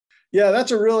Yeah,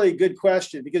 that's a really good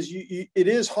question because it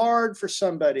is hard for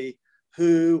somebody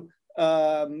who,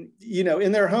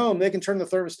 in their home, they can turn the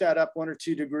thermostat up 1 or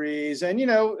 2 degrees and,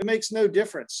 it makes no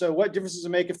difference. So what difference does it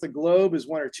make if the globe is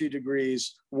 1 or 2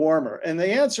 degrees warmer? And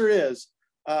the answer is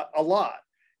a lot.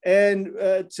 And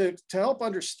to help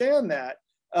understand that,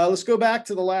 let's go back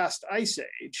to the last ice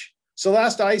age. So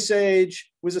last ice age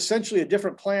was essentially a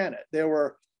different planet. There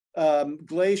were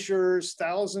glaciers,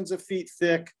 thousands of feet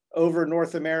thick over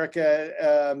North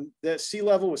America. The sea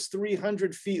level was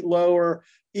 300 feet lower.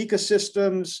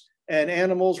 Ecosystems and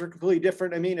animals were completely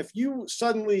different. I mean, if you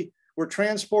suddenly were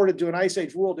transported to an ice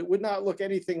age world, it would not look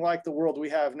anything like the world we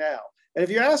have now. And if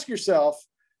you ask yourself,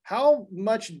 how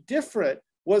much different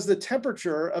was the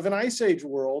temperature of an ice age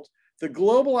world? The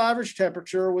global average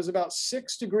temperature was about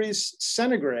 6 degrees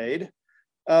centigrade,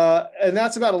 and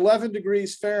that's about 11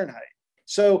 degrees Fahrenheit.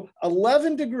 So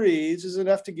 11 degrees is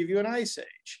enough to give you an ice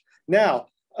age. Now,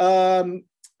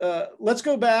 let's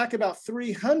go back about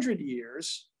 300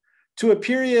 years to a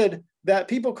period that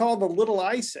people call the Little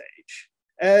Ice Age.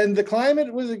 And the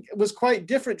climate was quite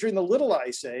different during the Little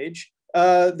Ice Age.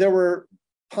 There were,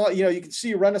 you can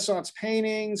see Renaissance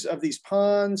paintings of these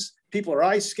ponds. People are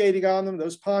ice skating on them.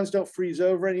 Those ponds don't freeze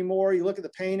over anymore. You look at the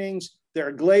paintings, there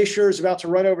are glaciers about to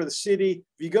run over the city.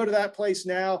 If you go to that place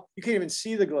now, you can't even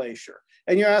see the glacier.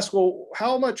 And you ask, well,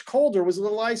 how much colder was the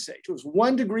Little Ice Age? It was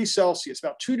 1 degree Celsius,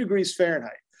 about 2 degrees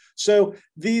Fahrenheit. So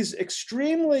these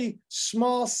extremely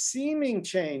small seeming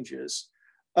changes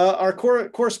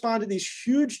correspond to these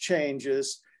huge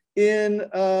changes in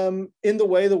the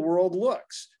way the world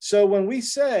looks. So when we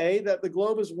say that the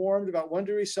globe has warmed about 1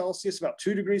 degree Celsius, about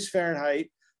 2 degrees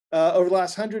Fahrenheit over the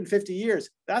last 150 years,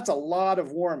 that's a lot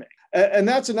of warming. And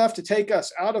that's enough to take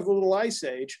us out of the Little Ice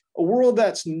Age, a world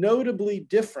that's notably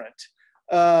different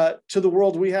to the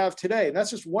world we have today. And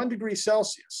that's just 1 degree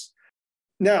Celsius.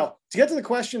 Now, to get to the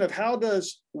question of how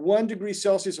does 1 degree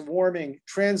Celsius of warming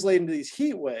translate into these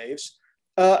heat waves,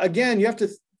 again, you have to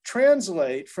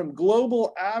translate from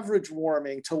global average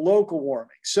warming to local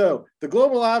warming. So the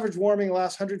global average warming in the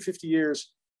last 150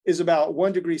 years is about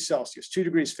 1 degree Celsius, 2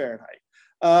 degrees Fahrenheit.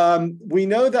 We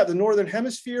know that the Northern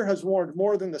Hemisphere has warmed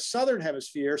more than the Southern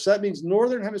Hemisphere. So that means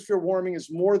Northern Hemisphere warming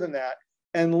is more than that.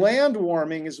 And land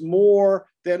warming is more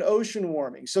than ocean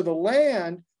warming. So the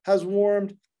land has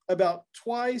warmed about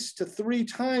 2 to 3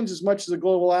 times as much as the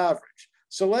global average.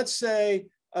 So let's say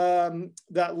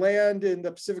that land in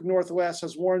the Pacific Northwest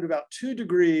has warmed about 2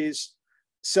 degrees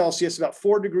Celsius, about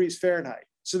 4 degrees Fahrenheit.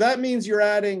 So that means you're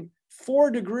adding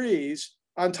 4 degrees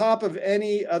on top of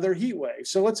any other heat wave.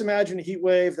 So let's imagine a heat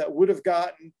wave that would have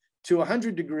gotten to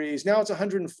 100 degrees. Now it's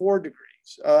 104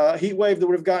 degrees. A heat wave that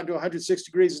would have gotten to 106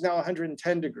 degrees is now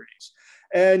 110 degrees.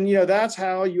 And that's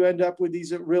how you end up with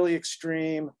these really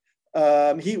extreme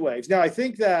heat waves. Now, I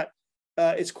think that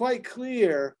it's quite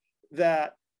clear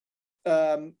that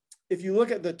if you look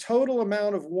at the total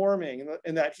amount of warming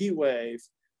in that heat wave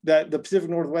that the Pacific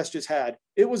Northwest just had,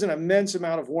 it was an immense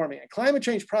amount of warming. And climate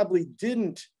change probably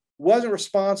wasn't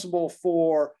responsible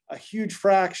for a huge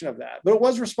fraction of that, but it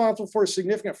was responsible for a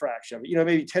significant fraction of it.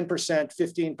 Maybe 10%,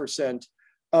 15%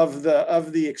 of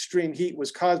the extreme heat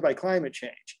was caused by climate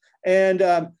change.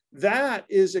 And that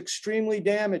is extremely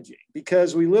damaging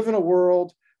because we live in a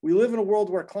world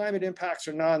where climate impacts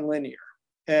are nonlinear.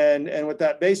 And what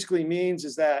that basically means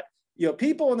is that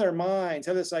people in their minds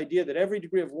have this idea that every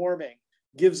degree of warming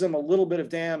gives them a little bit of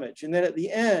damage. And then at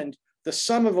the end, the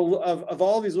sum of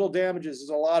all these little damages is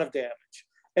a lot of damage.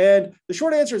 And the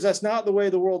short answer is that's not the way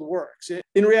the world works.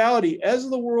 In reality, as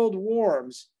the world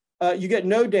warms, you get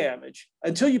no damage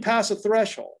until you pass a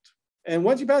threshold. And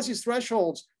once you pass these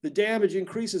thresholds, the damage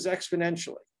increases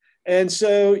exponentially. And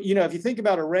so, if you think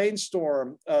about a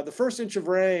rainstorm, the first inch of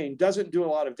rain doesn't do a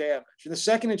lot of damage. And the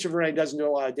second inch of rain doesn't do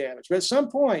a lot of damage. But at some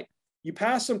point, you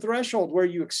pass some threshold where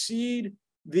you exceed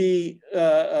the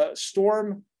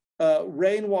storm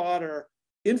rainwater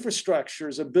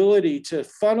infrastructure's ability to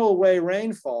funnel away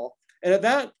rainfall. And at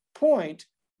that point,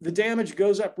 the damage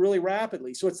goes up really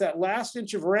rapidly. So it's that last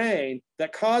inch of rain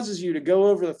that causes you to go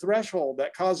over the threshold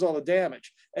that causes all the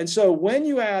damage. And so when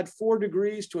you add 4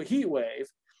 degrees to a heat wave,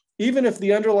 even if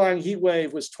the underlying heat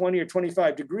wave was 20 or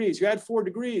 25 degrees, you add 4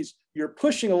 degrees, you're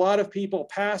pushing a lot of people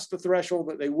past the threshold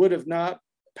that they would have not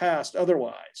passed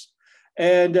otherwise.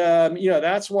 And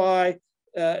that's why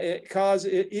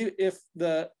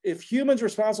if humans are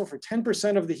responsible for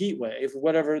 10% of the heat wave,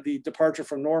 whatever the departure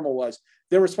from normal was,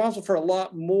 they're responsible for a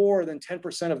lot more than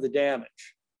 10% of the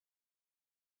damage.